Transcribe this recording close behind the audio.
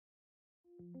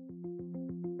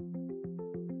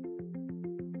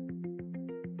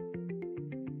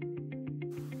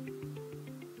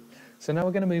So now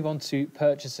we're going to move on to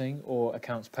purchasing or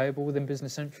accounts payable within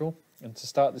Business Central. And to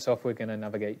start this off, we're going to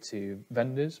navigate to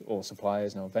vendors or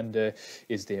suppliers. Now, vendor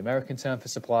is the American term for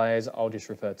suppliers. I'll just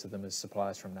refer to them as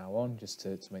suppliers from now on, just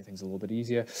to make things a little bit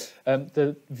easier.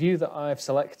 The view that I've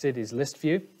selected is list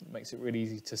view. It makes it really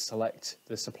easy to select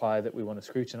the supplier that we want to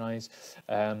scrutinize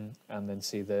and then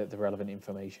see the relevant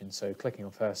information. So clicking on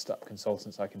first up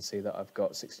consultants, I can see that I've got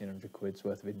 1,600 quid's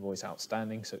worth of invoice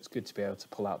outstanding. So it's good to be able to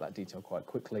pull out that detail quite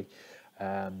quickly.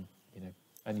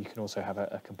 And you can also have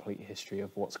a complete history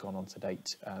of what's gone on to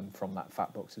date from that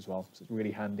fact box as well. So it's really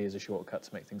handy as a shortcut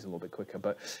to make things a little bit quicker.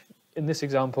 But in this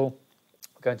example,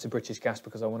 I'm going to British Gas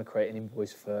because I want to create an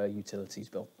invoice for utilities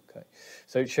bill. Okay,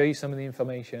 so show you some of the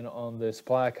information on the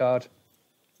supplier card,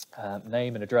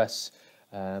 name and address,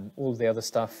 all the other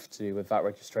stuff to do with VAT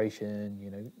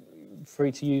registration.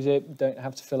 Free to use it. Don't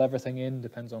have to fill everything in.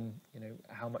 Depends on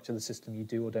how much of the system you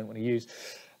do or don't want to use.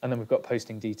 And then we've got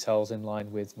posting details in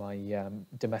line with my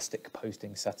domestic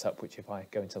posting setup, which if I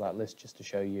go into that list just to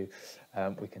show you,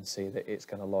 we can see that it's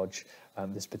going to lodge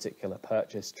this particular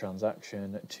purchase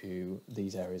transaction to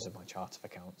these areas of my chart of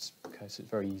accounts. Okay, so it's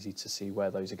very easy to see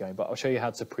where those are going, but I'll show you how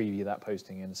to preview that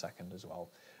posting in a second as well.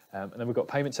 And then we've got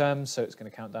payment terms, so it's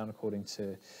going to count down according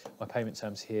to my payment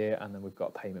terms here, and then we've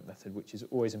got payment method, which is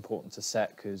always important to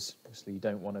set because obviously you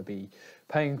don't want to be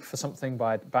paying for something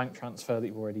by bank transfer that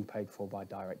you've already paid for by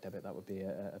direct debit. That would be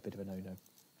a bit of a no-no.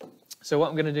 So what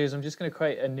I'm going to do is I'm just going to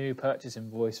create a new purchase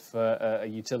invoice for a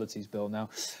utilities bill.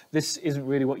 Now, this isn't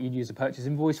really what you'd use a purchase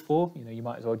invoice for. You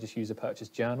might as well just use a purchase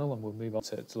journal, and we'll move on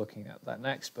to looking at that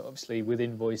next. But obviously with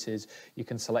invoices, you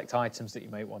can select items that you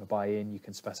may want to buy in, you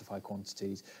can specify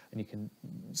quantities, and you can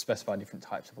specify different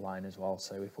types of line as well.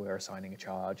 So if we're assigning a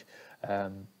charge.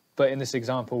 But in this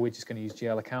example, we're just going to use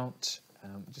GL account.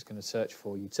 I'm just going to search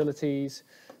for utilities.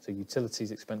 So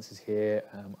utilities expenses here,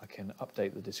 I can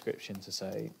update the description to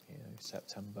say,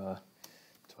 September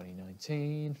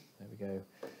 2019. There we go.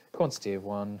 Quantity of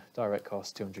 1, direct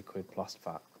cost 200 quid plus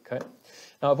VAT. Okay.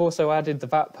 Now I've also added the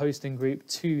VAT posting group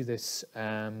to this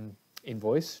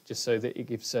invoice, just so that it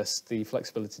gives us the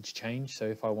flexibility to change. So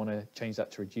if I want to change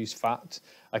that to reduce VAT,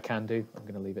 I can do. I'm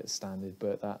going to leave it standard,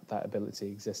 but that ability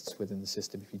exists within the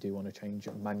system if you do want to change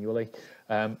it manually.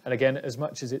 And again, as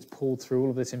much as it's pulled through all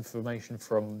of this information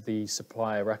from the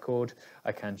supplier record,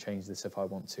 I can change this if I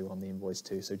want to on the invoice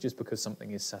too. So just because something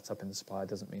is set up in the supplier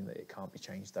doesn't mean that it can't be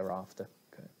changed thereafter.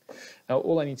 Okay. Now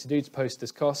all I need to do to post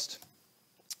this cost,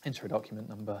 enter a document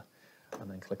number, and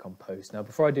then click on post. Now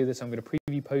before I do this, I'm going to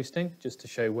preview posting just to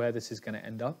show where this is going to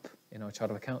end up in our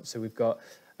chart of accounts. So we've got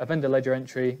a vendor ledger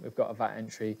entry, we've got a VAT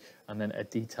entry, and then a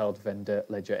detailed vendor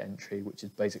ledger entry, which is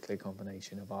basically a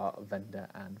combination of our vendor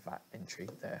and VAT entry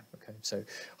there. Okay, so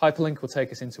hyperlink will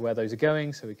take us into where those are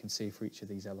going, so we can see for each of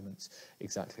these elements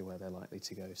exactly where they're likely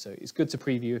to go. So it's good to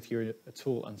preview if you're at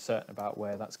all uncertain about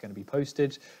where that's going to be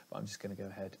posted, but I'm just going to go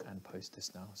ahead and post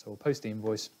this now. So we'll post the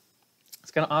invoice. It's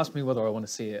going to ask me whether I want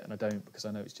to see it, and I don't, because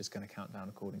I know it's just going to count down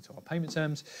according to our payment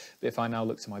terms. But if I now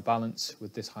look to my balance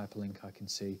with this hyperlink, I can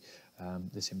see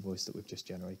this invoice that we've just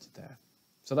generated there.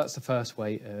 So that's the first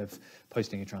way of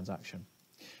posting a transaction.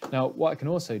 Now, what I can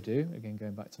also do, again,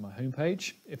 going back to my home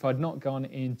page, if I'd not gone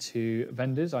into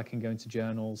vendors, I can go into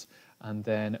journals and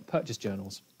then purchase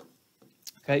journals.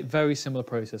 Okay, very similar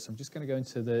process. I'm just going to go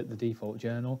into the default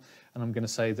journal, and I'm going to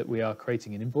say that we are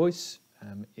creating an invoice.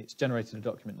 It's generated a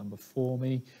document number for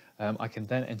me. I can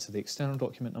then enter the external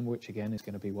document number, which again is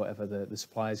going to be whatever the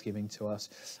supplier is giving to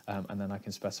us, and then I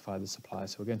can specify the supplier.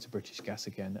 So we're going to British Gas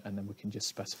again, and then we can just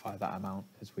specify that amount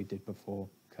as we did before.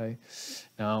 Okay.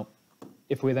 Now,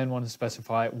 if we then want to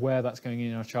specify where that's going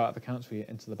in our chart of accounts, we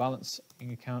enter the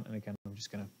balancing account, and again, I'm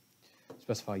just going to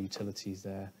specify utilities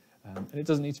there. And it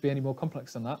doesn't need to be any more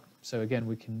complex than that. So again,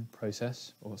 we can post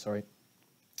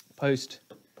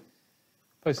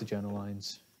the journal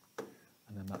lines,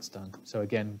 and then that's done. So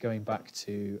again, going back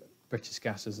to British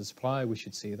Gas as a supplier, we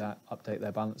should see that update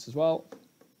their balance as well.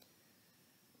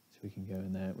 So we can go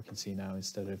in there, we can see now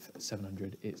instead of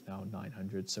 700, it's now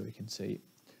 900. So we can see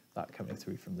that coming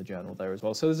through from the journal there as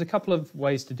well. So there's a couple of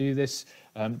ways to do this.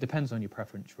 Depends on your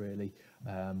preference really.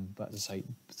 But as I say,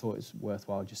 thought it's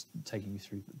worthwhile just taking you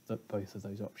through both of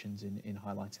those options in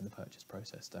highlighting the purchase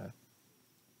process there.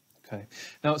 Okay.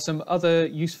 Now, some other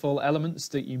useful elements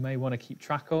that you may want to keep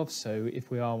track of. So if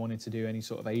we are wanting to do any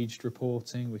sort of aged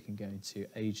reporting, we can go into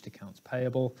aged accounts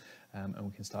payable, and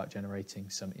we can start generating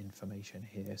some information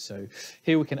here. So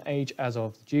here we can age as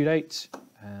of the due date.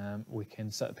 We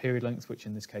can set a period length, which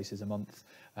in this case is a month,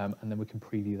 and then we can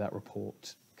preview that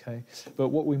report. Okay, but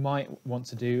what we might want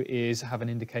to do is have an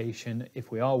indication,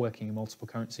 if we are working in multiple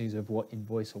currencies, of what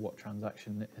invoice or what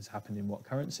transaction has happened in what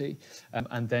currency.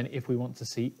 And then if we want to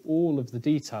see all of the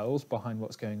details behind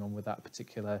what's going on with that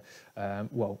particular,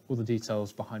 all the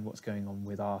details behind what's going on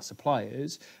with our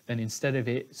suppliers, then instead of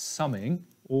it summing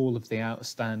all of the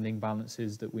outstanding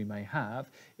balances that we may have,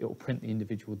 it will print the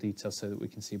individual details so that we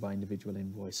can see by individual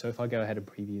invoice. So if I go ahead and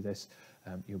preview this,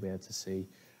 you'll be able to see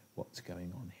what's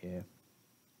going on here.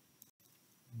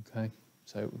 Okay,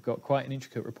 so we've got quite an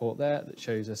intricate report there that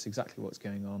shows us exactly what's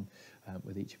going on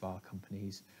with each of our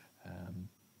companies.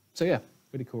 So yeah,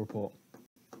 really cool report.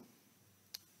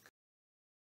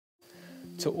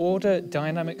 To order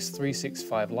Dynamics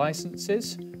 365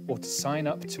 licenses or to sign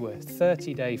up to a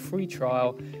 30-day free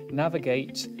trial,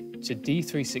 navigate to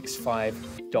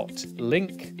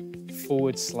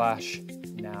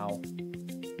d365.link/now.